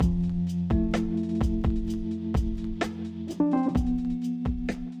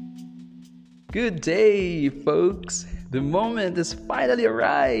Good day, folks! The moment has finally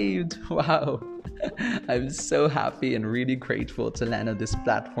arrived! Wow! I'm so happy and really grateful to land on this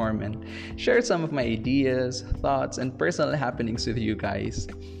platform and share some of my ideas, thoughts, and personal happenings with you guys.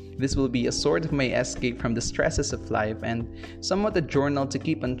 This will be a sort of my escape from the stresses of life and somewhat a journal to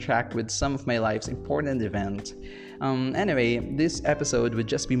keep on track with some of my life's important events. Anyway, this episode would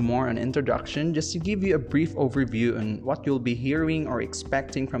just be more an introduction just to give you a brief overview on what you'll be hearing or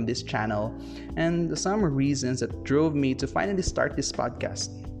expecting from this channel and some reasons that drove me to finally start this podcast.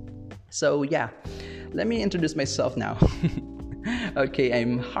 So yeah, let me introduce myself now. Okay,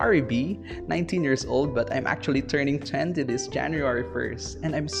 I'm Harry B, 19 years old, but I'm actually turning 20 this January 1st.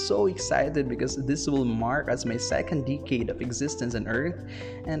 And I'm so excited because this will mark as my second decade of existence on Earth.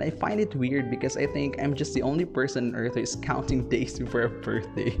 And I find it weird because I think I'm just the only person on Earth who is counting days before a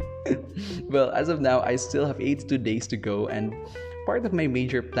birthday. Well, as of now, I still have 82 days to go, and part of my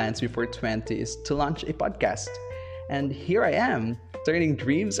major plans before 20 is to launch a podcast. And here I am, turning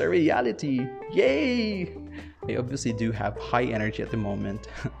dreams a reality. Yay! I obviously do have high energy at the moment.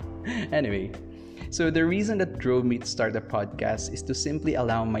 Anyway, so the reason that drove me to start a podcast is to simply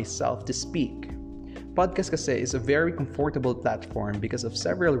allow myself to speak. Podcast kasi is a very comfortable platform because of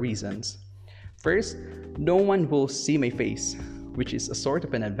several reasons. First, no one will see my face, which is a sort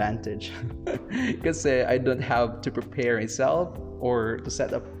of an advantage. Kasi I don't have to prepare myself or to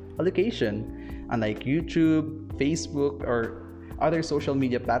set up a location. Unlike YouTube, Facebook, or other social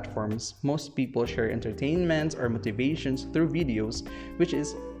media platforms, most people share entertainments or motivations through videos, which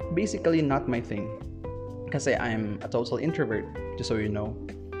is basically not my thing. Kasi I'm a total introvert, just so you know.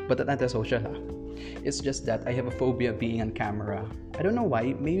 But not antisocial. It's just that I have a phobia of being on camera. I don't know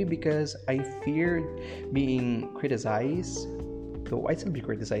why, maybe because I feared being criticized. Though I still be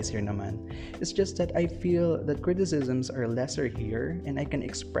criticized here naman. It's just that I feel that criticisms are lesser here and I can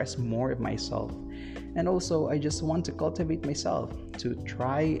express more of myself. And also, I just want to cultivate myself, to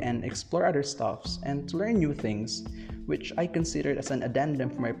try and explore other stuffs and to learn new things, which I consider as an addendum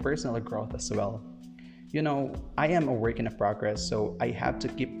for my personal growth as well. You know, I am a work in progress, so I have to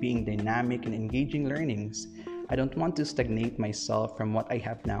keep being dynamic and engaging learnings. I don't want to stagnate myself from what I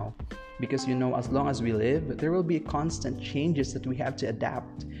have now. Because as long as we live, there will be constant changes that we have to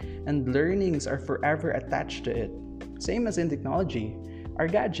adapt, and learnings are forever attached to it. Same as in technology, our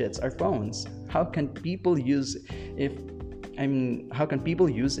gadgets, our phones. How can people use it if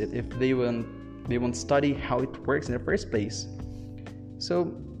they won't study how it works in the first place?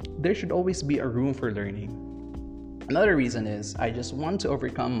 So there should always be a room for learning. Another reason is I just want to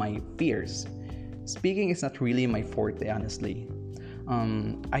overcome my fears. Speaking is not really my forte, honestly.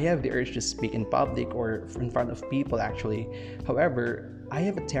 I have the urge to speak in public or in front of people actually. However, I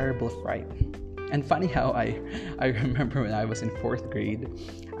have a terrible fright. And funny how I remember when I was in 4th grade,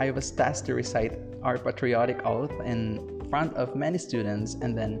 I was tasked to recite our patriotic oath in front of many students,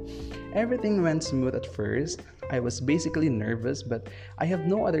 and then everything went smooth at first. I was basically nervous, but I have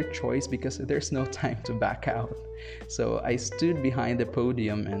no other choice because there's no time to back out. So I stood behind the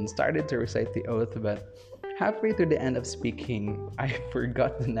podium and started to recite the oath, but halfway through the end of speaking, I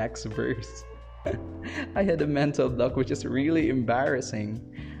forgot the next verse. I had a mental block, which is really embarrassing.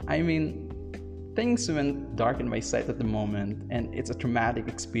 I mean, things went dark in my sight at the moment, and it's a traumatic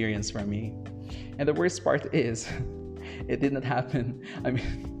experience for me. And the worst part is, it did not happen.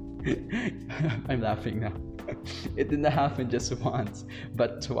 I'm laughing now. It didn't happen just once,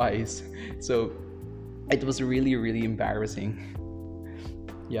 but twice. So, it was really, really embarrassing.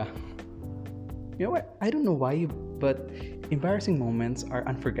 Yeah. You know what? I don't know why, but embarrassing moments are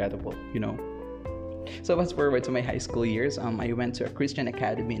unforgettable, So fast forward to my high school years, I went to a Christian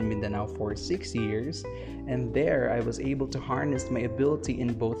academy in Mindanao for 6 years, and there I was able to harness my ability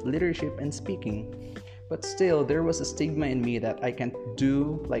in both leadership and speaking. But still, there was a stigma in me that I can't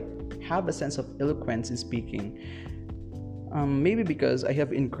have a sense of eloquence in speaking. Maybe because I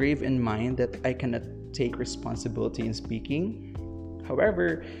have engraved in mind that I cannot take responsibility in speaking.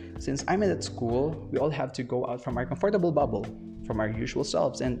 However, since I'm at school, we all have to go out from our comfortable bubble, from our usual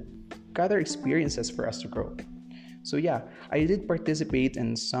selves, and gather experiences for us to grow. So yeah, I did participate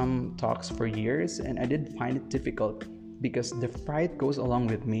in some talks for years, and I did find it difficult because the fright goes along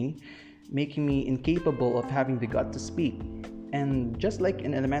with me, making me incapable of having the gut to speak. And just like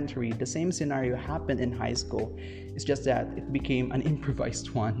in elementary, the same scenario happened in high school. It's just that it became an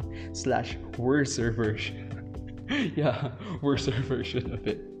improvised one / worser version. Yeah, worser version of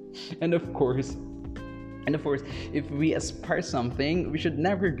it. And of course, if we aspire something, we should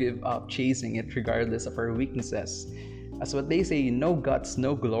never give up chasing it regardless of our weaknesses. As what they say, no guts,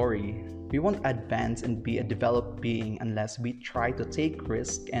 no glory. We won't advance and be a developed being unless we try to take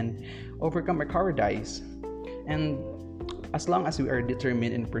risks and overcome our cowardice. And as long as we are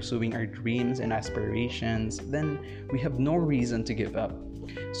determined in pursuing our dreams and aspirations, then we have no reason to give up.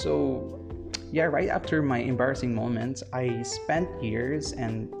 So, yeah, right after my embarrassing moments, I spent years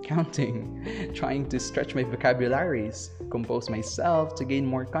and counting trying to stretch my vocabularies, compose myself to gain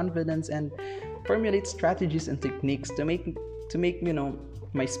more confidence, and formulate strategies and techniques to make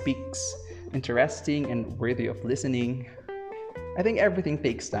my speaks interesting and worthy of listening. I think everything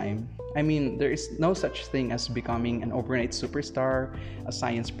takes time. I mean, there is no such thing as becoming an overnight superstar, a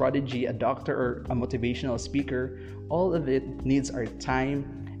science prodigy, a doctor, or a motivational speaker. All of it needs our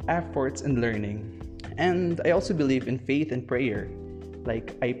time, efforts, and learning. And I also believe in faith and prayer.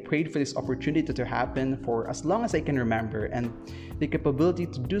 Like, I prayed for this opportunity to happen for as long as I can remember, and the capability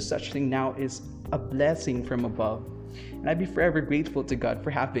to do such thing now is a blessing from above. And I'd be forever grateful to God for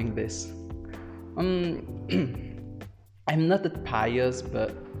having this. I'm not that pious,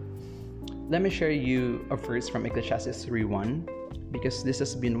 but let me share you a verse from Ecclesiastes 3:1, because this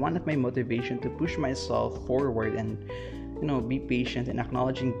has been one of my motivation to push myself forward and be patient in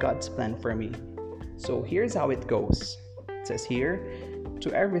acknowledging God's plan for me. So here's how it goes. It says here,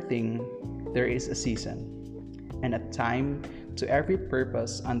 to everything there is a season, and a time to every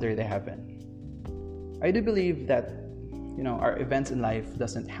purpose under the heaven. I do believe that our events in life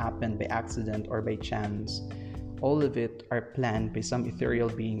doesn't happen by accident or by chance. All of it are planned by some ethereal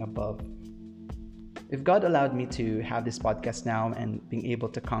being above. If God allowed me to have this podcast now and being able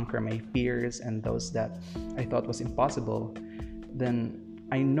to conquer my fears and those that I thought was impossible, then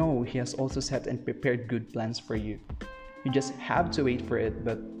I know He has also set and prepared good plans for you. You just have to wait for it,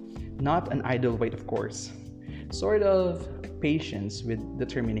 but not an idle wait, of course. Sort of patience with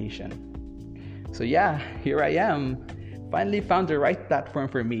determination. So yeah, here I am. Finally found the right platform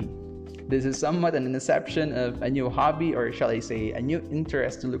for me. This is somewhat an inception of a new hobby, or shall I say, a new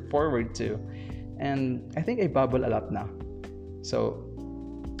interest to look forward to. And I think I babble a lot now. So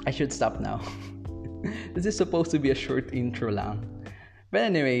I should stop now. This is supposed to be a short intro lang. But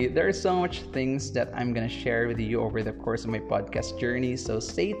anyway, there are so much things that I'm gonna share with you over the course of my podcast journey, so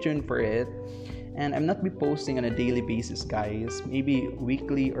stay tuned for it. And I'm not be posting on a daily basis, guys. Maybe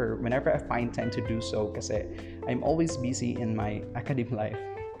weekly or whenever I find time to do so, kasi I'm always busy in my academic life.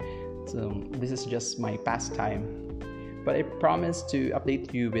 So this is just my pastime. But I promise to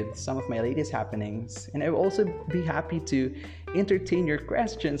update you with some of my latest happenings. And I will also be happy to entertain your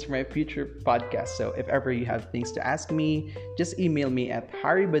questions for my future podcast. So if ever you have things to ask me, just email me at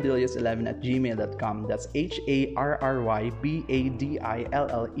harrybadillas11@gmail.com. That's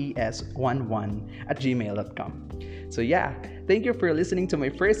HARRYBADILLES11@gmail.com. So yeah, thank you for listening to my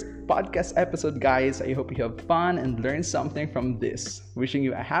first podcast episode, guys. I hope you have fun and learn something from this. Wishing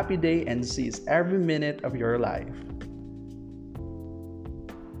you a happy day and seize every minute of your life.